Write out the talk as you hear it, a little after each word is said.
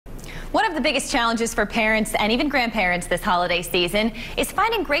One of the biggest challenges for parents and even grandparents this holiday season is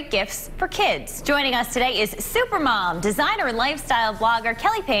finding great gifts for kids. Joining us today is Supermom, designer and lifestyle blogger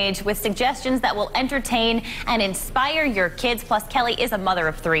Kelly Page with suggestions that will entertain and inspire your kids. Plus, Kelly is a mother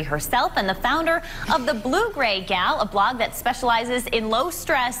of 3 herself and the founder of the Blue Gray Gal, a blog that specializes in low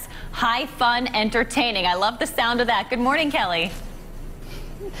stress, high fun entertaining. I love the sound of that. Good morning, Kelly.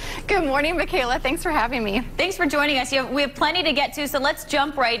 Good morning, Michaela. Thanks for having me. Thanks for joining us. We have plenty to get to, so let's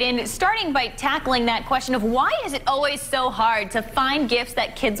jump right in, starting by tackling that question of why is it always so hard to find gifts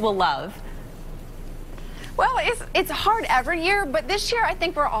that kids will love? Well, it's hard every year, but this year I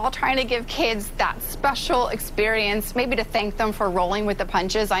think we're all trying to give kids that special experience, maybe to thank them for rolling with the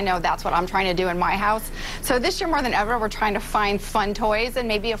punches. I know that's what I'm trying to do in my house. So this year more than ever, we're trying to find fun toys and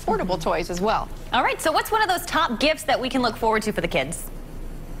maybe affordable toys as well. All right, so what's one of those top gifts that we can look forward to for the kids?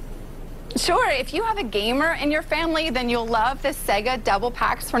 Sure, if you have a gamer in your family, then you'll love the Sega double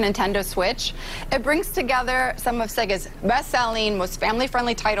packs for Nintendo Switch. It brings together some of Sega's best-selling, most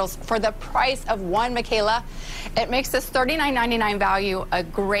family-friendly titles for the price of one, Michaela. It makes this $39.99 value a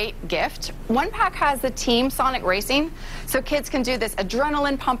great gift. One pack has the Team Sonic Racing, so kids can do this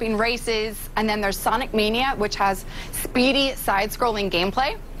adrenaline-pumping races, and then there's Sonic Mania, which has speedy side-scrolling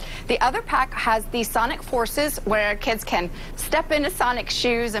gameplay. The other pack has the Sonic Forces, where kids can step into Sonic's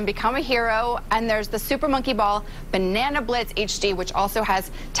shoes and become a hero. And there's the Super Monkey Ball Banana Blitz HD, which also has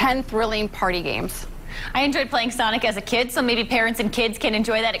 10 thrilling party games. I enjoyed playing Sonic as a kid, so maybe parents and kids can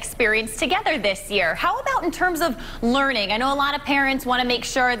enjoy that experience together this year. How about in terms of learning? I know a lot of parents want to make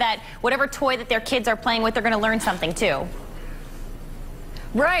sure that whatever toy that their kids are playing with, they're going to learn something too.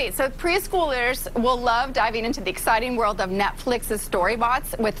 Right, so preschoolers will love diving into the exciting world of Netflix's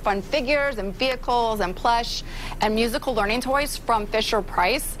Storybots with fun figures and vehicles and plush and musical learning toys from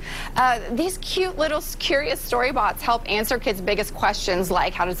Fisher-Price. These cute little curious Storybots help answer kids' biggest questions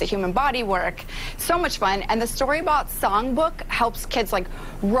like how does the human body work? So much fun. And the Storybots songbook helps kids like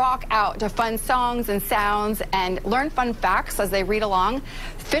rock out to fun songs and sounds and learn fun facts as they read along.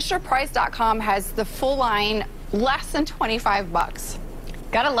 Fisherprice.com has the full line, less than $25.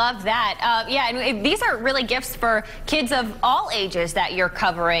 Gotta love that. Yeah, and these are really gifts for kids of all ages that you're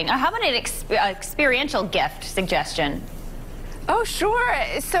covering. How about an experiential gift suggestion? Oh, sure.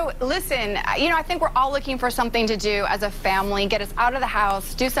 So listen, I think we're all looking for something to do as a family, get us out of the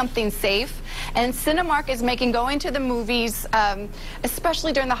house, do something safe. And Cinemark is making going to the movies,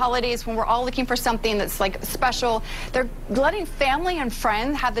 especially during the holidays when we're all looking for something that's like special. They're letting family and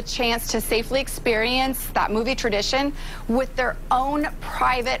friends have the chance to safely experience that movie tradition with their own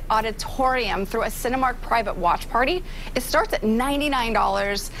private auditorium through a Cinemark private watch party. It starts at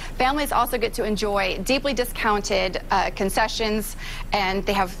 $99. Families also get to enjoy deeply discounted concessions, and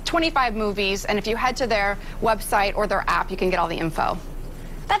they have 25 movies, and if you head to their website or their app, you can get all the info.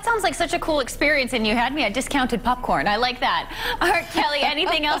 That sounds like such a cool experience, and you had me at discounted popcorn. I like that. All right, Kelly,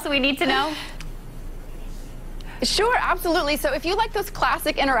 anything else we need to know? Sure, absolutely. So if you like those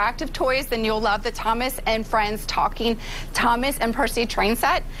classic interactive toys, then you'll love the Thomas and Friends Talking Thomas and Percy train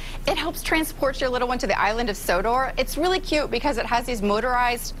set. It helps transport your little one to the island of Sodor. It's really cute because it has these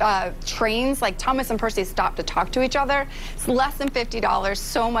motorized trains, like Thomas and Percy stop to talk to each other. It's less than $50,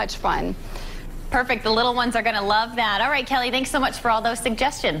 so much fun. Perfect, the little ones are gonna love that. All right, Kelly, thanks so much for all those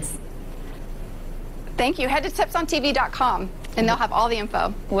suggestions. Thank you. Head to tipsontv.com and they'll have all the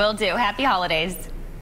info. Will do. Happy holidays.